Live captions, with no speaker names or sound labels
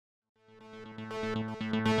Hello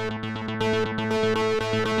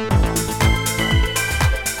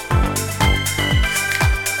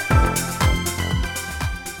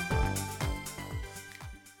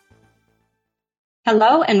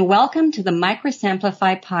and welcome to the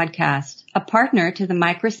Microsamplify podcast, a partner to the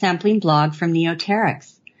microsampling blog from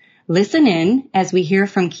Neoterix. Listen in as we hear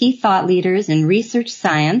from key thought leaders in research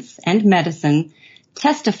science and medicine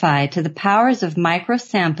testify to the powers of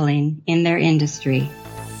microsampling in their industry.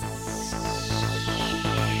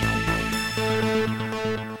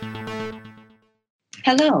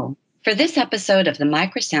 Hello. For this episode of the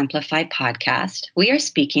Microsamplify podcast, we are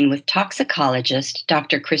speaking with toxicologist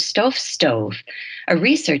Dr. Christophe Stove, a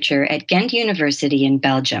researcher at Ghent University in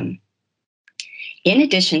Belgium. In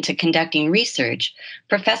addition to conducting research,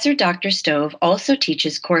 Professor Dr. Stove also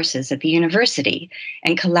teaches courses at the university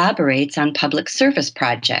and collaborates on public service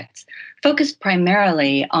projects, focused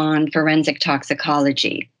primarily on forensic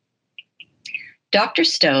toxicology. Dr.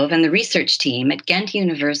 Stove and the research team at Ghent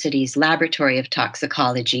University's Laboratory of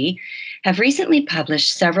Toxicology have recently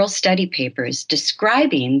published several study papers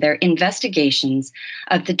describing their investigations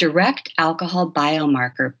of the direct alcohol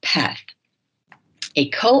biomarker PEth. A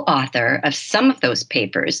co-author of some of those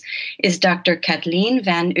papers is Dr. Katleen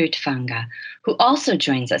Van Uytfanghe, who also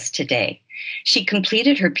joins us today. She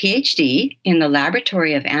completed her PhD in the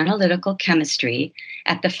Laboratory of Analytical Chemistry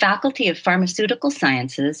at the Faculty of Pharmaceutical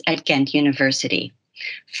Sciences at Ghent University,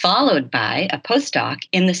 followed by a postdoc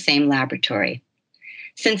in the same laboratory.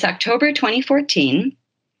 Since October 2014,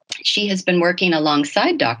 she has been working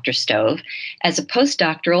alongside Dr. Stove as a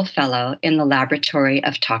postdoctoral fellow in the Laboratory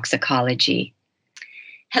of Toxicology.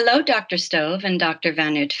 Hello, Dr. Stove and Dr.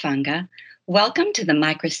 Van Uytfanghe. Welcome to the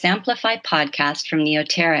Microsamplify podcast from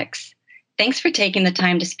Neoterix. Thanks for taking the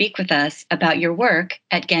time to speak with us about your work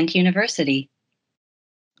at Ghent University.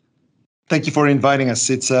 Thank you for inviting us.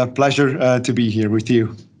 It's a pleasure to be here with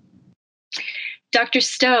you. Dr.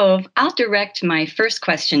 Stove, I'll direct my first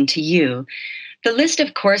question to you. The list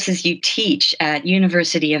of courses you teach at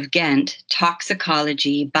University of Ghent,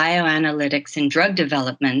 toxicology, bioanalytics and drug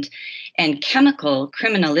development, and chemical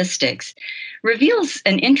criminalistics, reveals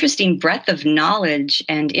an interesting breadth of knowledge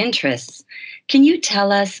and interests. Can you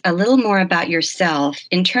tell us a little more about yourself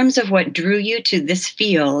in terms of what drew you to this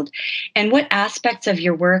field and what aspects of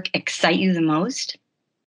your work excite you the most?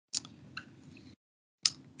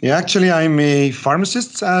 Yeah, actually, I'm a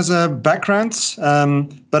pharmacist as a background,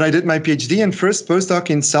 but I did my PhD and first postdoc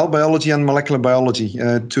in cell biology and molecular biology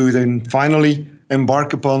to then finally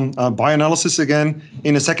embark upon bioanalysis again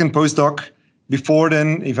in a second postdoc before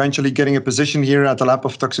then eventually getting a position here at the Lab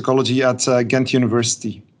of Toxicology at Ghent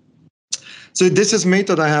University. So this has made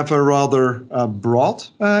that I have a rather broad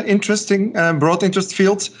interest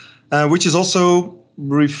field, which is also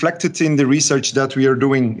reflected in the research that we are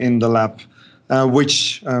doing in the lab,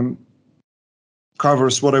 which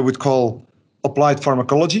covers what I would call applied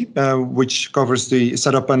pharmacology, which covers the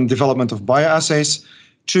setup and development of bioassays,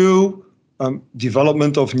 to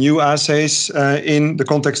development of new assays in the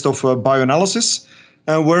context of bioanalysis,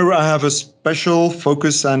 where I have a special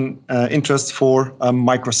focus and interest for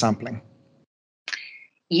microsampling.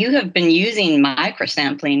 You have been using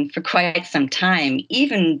microsampling for quite some time,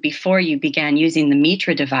 even before you began using the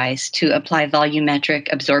Mitra device to apply volumetric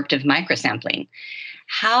absorptive microsampling.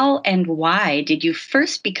 How and why did you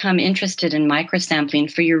first become interested in microsampling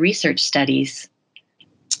for your research studies?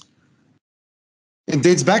 It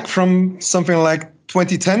dates back from something like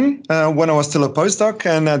 2010, when I was still a postdoc,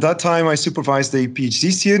 and at that time I supervised a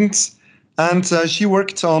PhD student. And she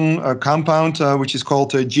worked on a compound which is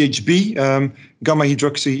called GHB,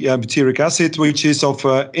 gamma-hydroxybutyric acid, which is of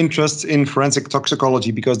interest in forensic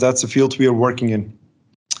toxicology because that's the field we are working in.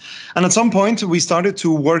 And at some point, we started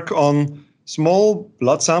to work on small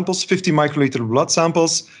blood samples, 50 microliter blood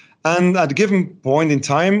samples. And at a given point in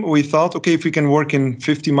time, we thought, okay, if we can work in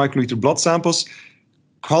 50 microliter blood samples,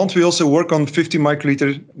 can't we also work on 50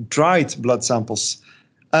 microliter dried blood samples?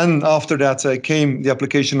 And after that came the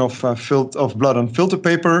application of blood on filter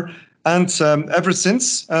paper. And ever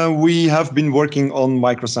since, we have been working on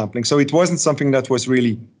microsampling. So it wasn't something that was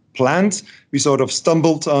really planned. We sort of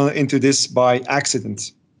stumbled into this by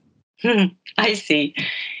accident. I see.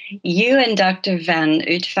 You and Dr. Van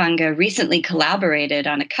Uytfanghe recently collaborated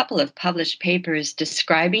on a couple of published papers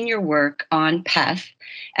describing your work on PEth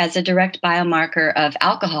as a direct biomarker of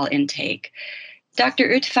alcohol intake. Dr.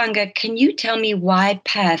 Uytfanghe, can you tell me why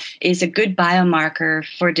PEth is a good biomarker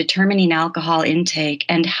for determining alcohol intake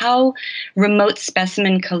and how remote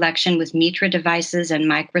specimen collection with Mitra devices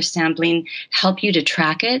and microsampling help you to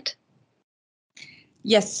track it?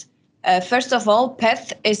 Yes. First of all,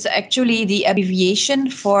 PEth is actually the abbreviation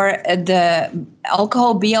for the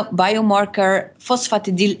alcohol biomarker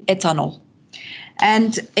phosphatidylethanol.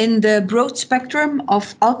 And in the broad spectrum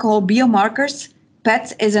of alcohol biomarkers,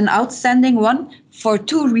 PEth is an outstanding one for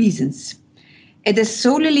two reasons. It is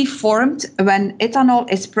solely formed when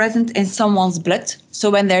ethanol is present in someone's blood. So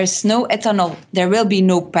when there is no ethanol, there will be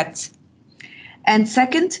no PEth. And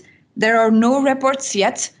second, there are no reports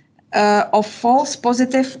yet of false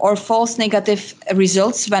positive or false negative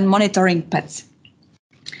results when monitoring PEth.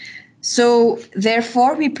 So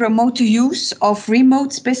therefore, we promote the use of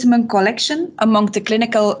remote specimen collection among the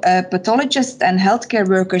clinical pathologists and healthcare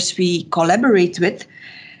workers we collaborate with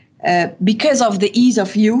because of the ease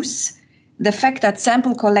of use, the fact that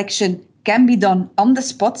sample collection can be done on the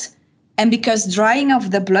spot, and because drying of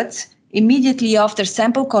the blood immediately after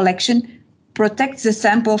sample collection protects the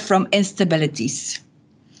sample from instabilities.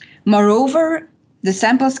 Moreover, the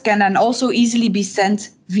samples can then also easily be sent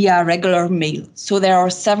via regular mail. So there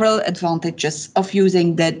are several advantages of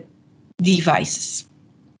using the devices.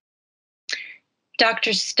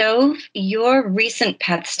 Dr. Stove, your recent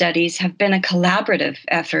PEth studies have been a collaborative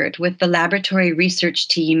effort with the laboratory research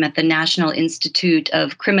team at the National Institute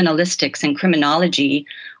of Criminalistics and Criminology,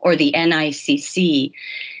 or the NICC.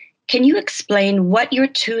 Can you explain what your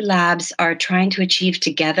two labs are trying to achieve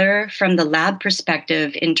together from the lab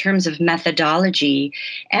perspective in terms of methodology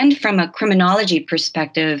and from a criminology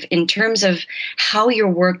perspective in terms of how your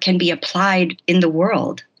work can be applied in the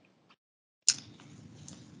world?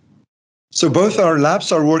 So both our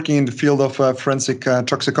labs are working in the field of forensic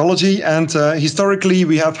toxicology, and historically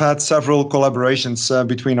we have had several collaborations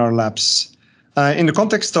between our labs. In the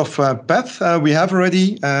context of PEth, we have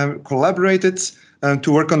already collaborated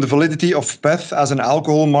to work on the validity of PEth as an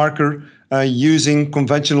alcohol marker using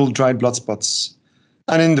conventional dried blood spots.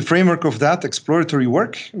 And in the framework of that exploratory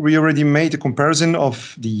work, we already made a comparison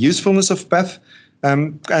of the usefulness of PEth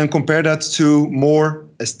and compare that to more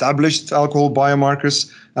established alcohol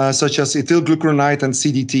biomarkers such as ethylglucuronide and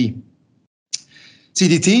CDT.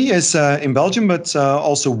 CDT is in Belgium, but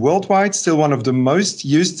also worldwide, still one of the most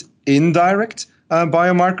used indirect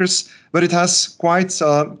biomarkers, but it has quite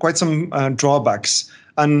some drawbacks.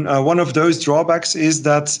 And one of those drawbacks is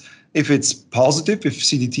that if it's positive, if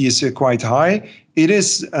CDT is quite high, it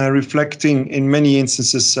is reflecting in many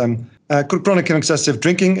instances chronic and excessive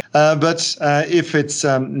drinking. But if it's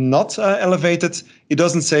not elevated, it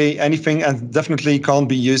doesn't say anything and definitely can't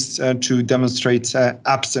be used to demonstrate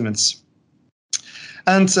abstinence.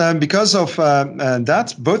 And because of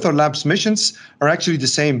that, both our lab's missions are actually the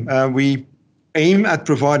same. We aim at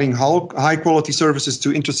providing high-quality services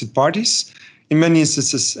to interested parties. In many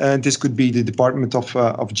instances, this could be the Department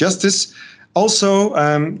of Justice. Also,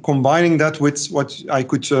 combining that with what I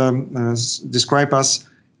could describe as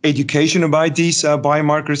education about these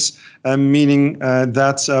biomarkers, meaning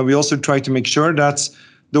that we also try to make sure that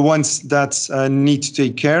the ones that need to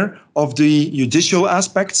take care of the judicial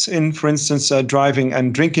aspects in, for instance, driving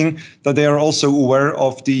and drinking, that they are also aware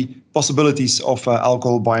of the possibilities of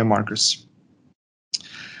alcohol biomarkers.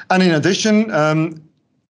 And in addition,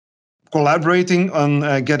 collaborating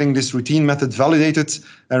on getting this routine method validated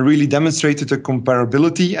really demonstrated the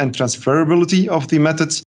comparability and transferability of the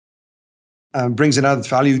methods, brings an added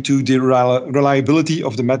value to the reliability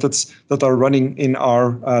of the methods that are running in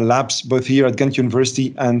our labs, both here at Ghent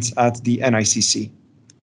University and at the NICC.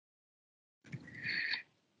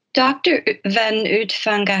 Dr. Van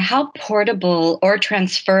Uytfanghe, how portable or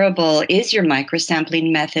transferable is your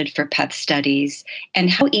microsampling method for PEth studies, and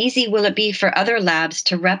how easy will it be for other labs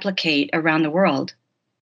to replicate around the world?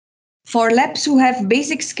 For labs who have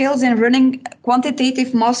basic skills in running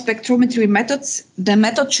quantitative mass spectrometry methods, the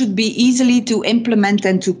method should be easily to implement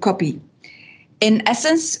and to copy. In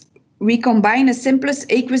essence, we combine a simplest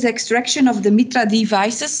aqueous extraction of the Mitra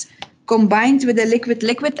devices combined with a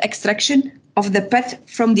liquid-liquid extraction of the PEth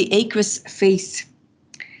from the aqueous phase.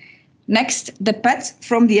 Next, the PEth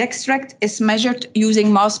from the extract is measured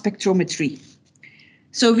using mass spectrometry.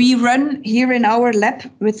 So we run here in our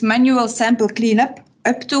lab with manual sample cleanup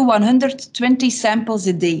up to 120 samples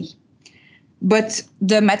a day. But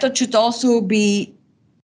the method should also be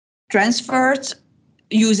transferred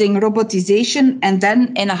using robotization, and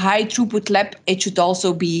then in a high throughput lab, it should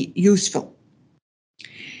also be useful.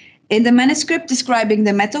 In the manuscript describing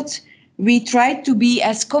the method, we tried to be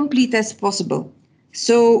as complete as possible.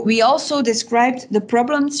 So we also described the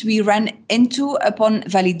problems we ran into upon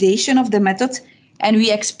validation of the method, and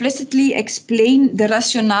we explicitly explain the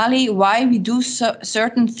rationale why we do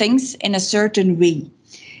certain things in a certain way.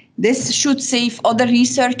 This should save other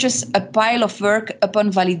researchers a pile of work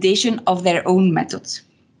upon validation of their own methods.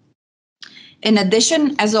 In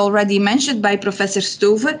addition, as already mentioned by Professor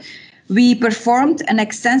Stove, we performed an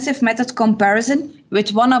extensive method comparison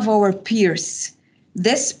with one of our peers.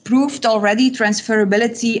 This proved already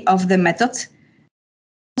transferability of the method,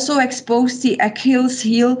 also exposed the Achilles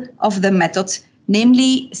heel of the method,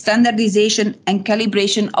 namely standardization and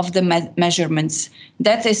calibration of the measurements.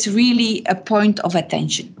 That is really a point of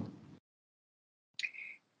attention.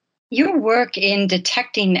 Your work in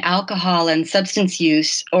detecting alcohol and substance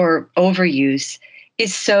use or overuse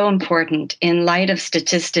is so important in light of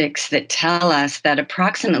statistics that tell us that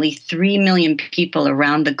approximately 3 million people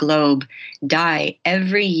around the globe die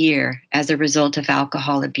every year as a result of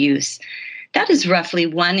alcohol abuse. That is roughly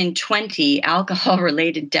 1 in 20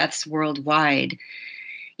 alcohol-related deaths worldwide.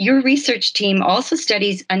 Your research team also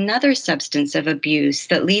studies another substance of abuse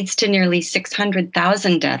that leads to nearly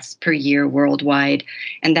 600,000 deaths per year worldwide,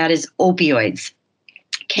 and that is opioids.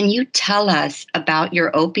 Can you tell us about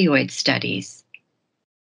your opioid studies?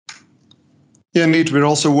 Yeah, indeed, we're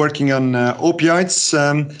also working on opioids.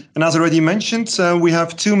 And as already mentioned, we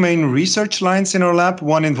have two main research lines in our lab,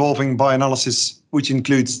 one involving bioanalysis, which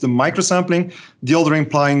includes the microsampling, the other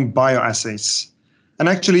implying bioassays. And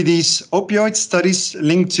actually, these opioid studies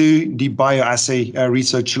link to the bioassay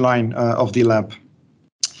research line of the lab.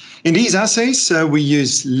 In these assays, we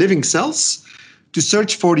use living cells to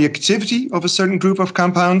search for the activity of a certain group of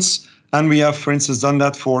compounds. And we have, for instance, done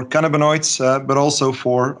that for cannabinoids, but also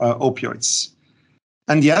for opioids.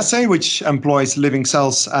 And the assay, which employs living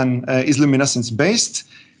cells and is luminescence-based,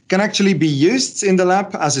 can actually be used in the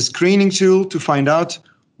lab as a screening tool to find out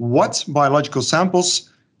what biological samples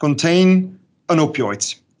contain an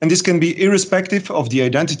opioid. And this can be irrespective of the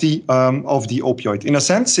identity of the opioid. In a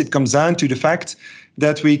sense, it comes down to the fact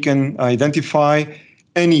that we can identify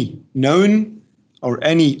any known or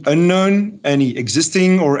any unknown, any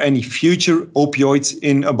existing or any future opioids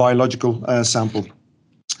in a biological sample.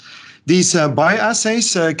 These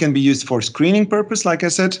bioassays can be used for screening purpose, like I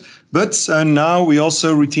said, but now we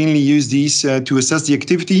also routinely use these to assess the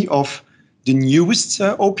activity of the newest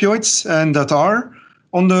opioids and that are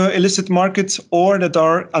on the illicit market or that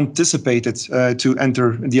are anticipated to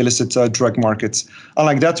enter the illicit drug market. And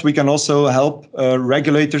like that, we can also help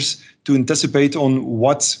regulators to anticipate on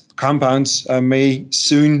what compounds may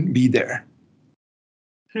soon be there.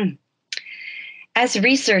 As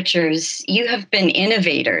researchers, you have been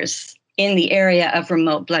innovators in the area of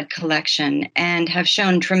remote blood collection and have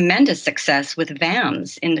shown tremendous success with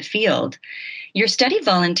VAMs in the field. Your study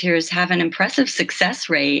volunteers have an impressive success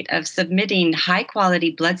rate of submitting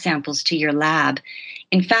high-quality blood samples to your lab.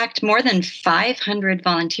 In fact, more than 500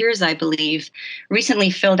 volunteers, I believe, recently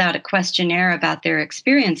filled out a questionnaire about their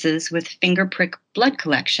experiences with finger prick blood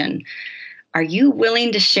collection. Are you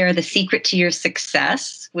willing to share the secret to your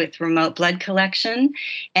success with remote blood collection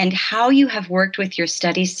and how you have worked with your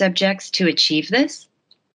study subjects to achieve this?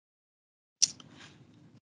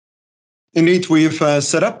 Indeed, we've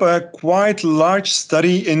set up a quite large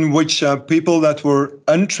study in which people that were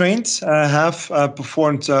untrained have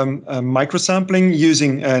performed microsampling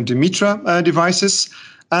using the Mitra devices.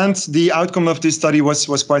 And the outcome of this study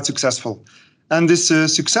was quite successful. And this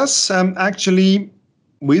success actually,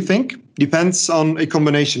 we think, depends on a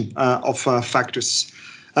combination of factors.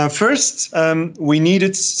 First, we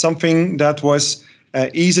needed something that was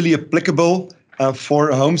easily applicable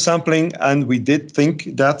for home sampling, and we did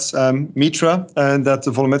think that Mitra and that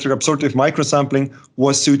the volumetric absorptive microsampling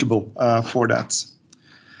was suitable for that.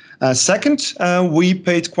 Second, we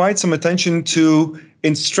paid quite some attention to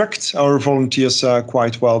instruct our volunteers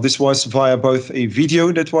quite well. This was via both a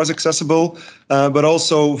video that was accessible, but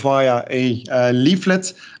also via a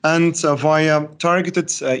leaflet and via targeted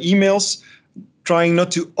emails, trying not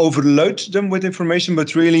to overload them with information,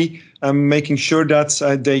 but really making sure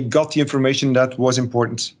that they got the information that was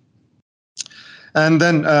important. And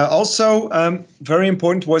then also very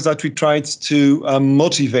important was that we tried to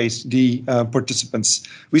motivate the participants.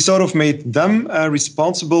 We sort of made them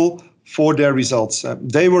responsible for their results.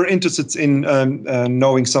 They were interested in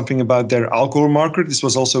knowing something about their alcohol marker. This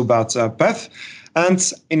was also about PEth.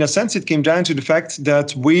 And in a sense, it came down to the fact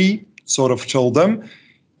that we sort of told them,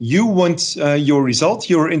 you want your result,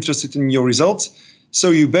 you're interested in your result, so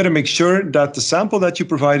you better make sure that the sample that you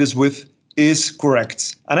provide us with is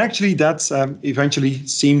correct. And actually that eventually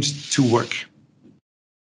seemed to work.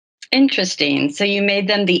 Interesting. So you made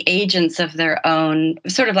them the agents of their own,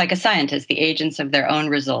 sort of like a scientist, the agents of their own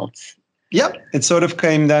results. Yep, it sort of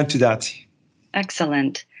came down to that.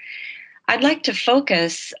 Excellent. I'd like to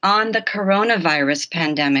focus on the coronavirus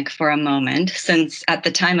pandemic for a moment, since at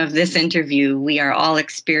the time of this interview, we are all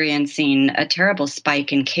experiencing a terrible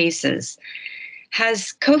spike in cases.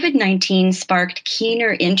 Has COVID-19 sparked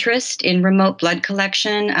keener interest in remote blood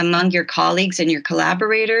collection among your colleagues and your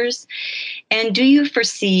collaborators? And do you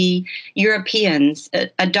foresee Europeans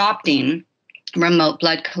adopting remote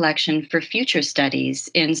blood collection for future studies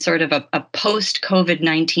in sort of a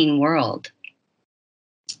post-COVID-19 world?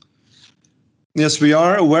 Yes, we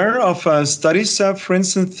are aware of studies, for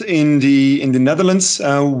instance, in the Netherlands,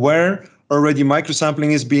 where already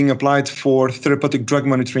microsampling is being applied for therapeutic drug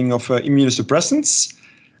monitoring of immunosuppressants.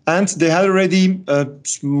 And they had already a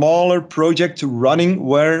smaller project running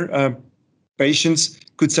where patients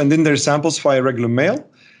could send in their samples via regular mail.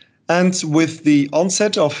 And with the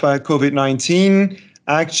onset of COVID-19,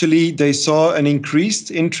 actually, they saw an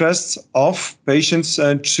increased interest of patients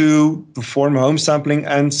to perform home sampling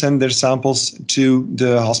and send their samples to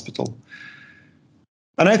the hospital.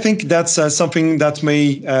 And I think that's something that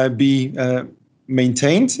may be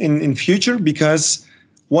maintained in future, because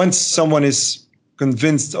once someone is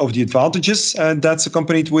convinced of the advantages that's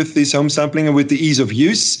accompanied with this home sampling and with the ease of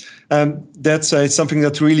use, that's something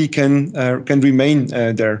that really can remain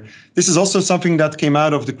there. This is also something that came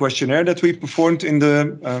out of the questionnaire that we performed in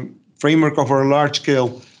the framework of our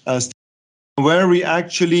large-scale study, where we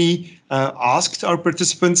actually asked our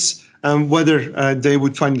participants whether they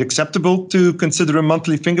would find it acceptable to consider a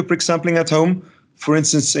monthly finger prick sampling at home, for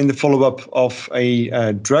instance, in the follow-up of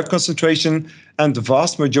a drug concentration, and the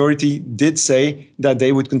vast majority did say that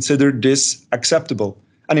they would consider this acceptable.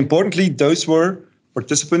 And importantly, those were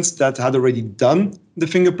participants that had already done the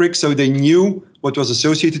finger prick, so they knew what was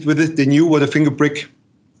associated with it. They knew what a finger prick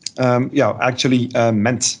actually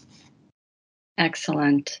meant.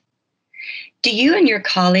 Excellent. Do you and your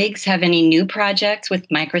colleagues have any new projects with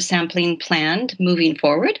microsampling planned moving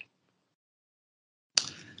forward?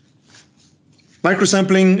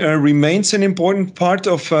 Microsampling remains an important part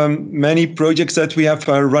of many projects that we have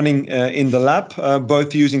running in the lab,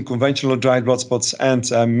 both using conventional dried blood spots and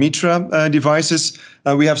Mitra devices.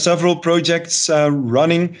 We have several projects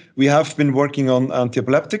running. We have been working on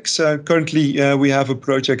antiepileptics. Currently, we have a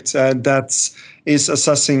project that is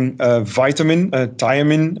assessing vitamin,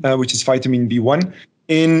 thiamine, which is vitamin B1,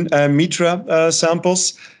 in Mitra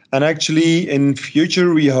samples. And actually, in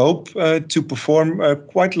future, we hope to perform a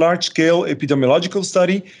quite large-scale epidemiological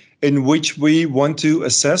study in which we want to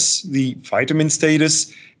assess the vitamin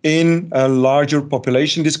status in a larger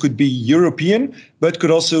population. This could be European, but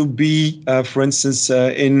could also be, for instance,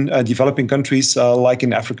 in developing countries like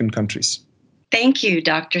in African countries. Thank you,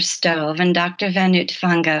 Dr. Stove and Dr. Van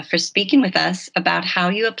Uytfanghe, for speaking with us about how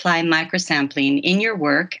you apply microsampling in your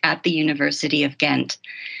work at the University of Ghent.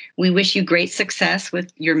 We wish you great success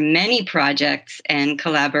with your many projects and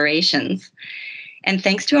collaborations. And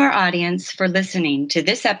thanks to our audience for listening to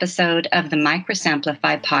this episode of the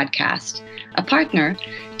Microsamplify podcast, a partner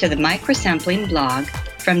to the microsampling blog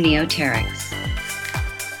from Neoterix.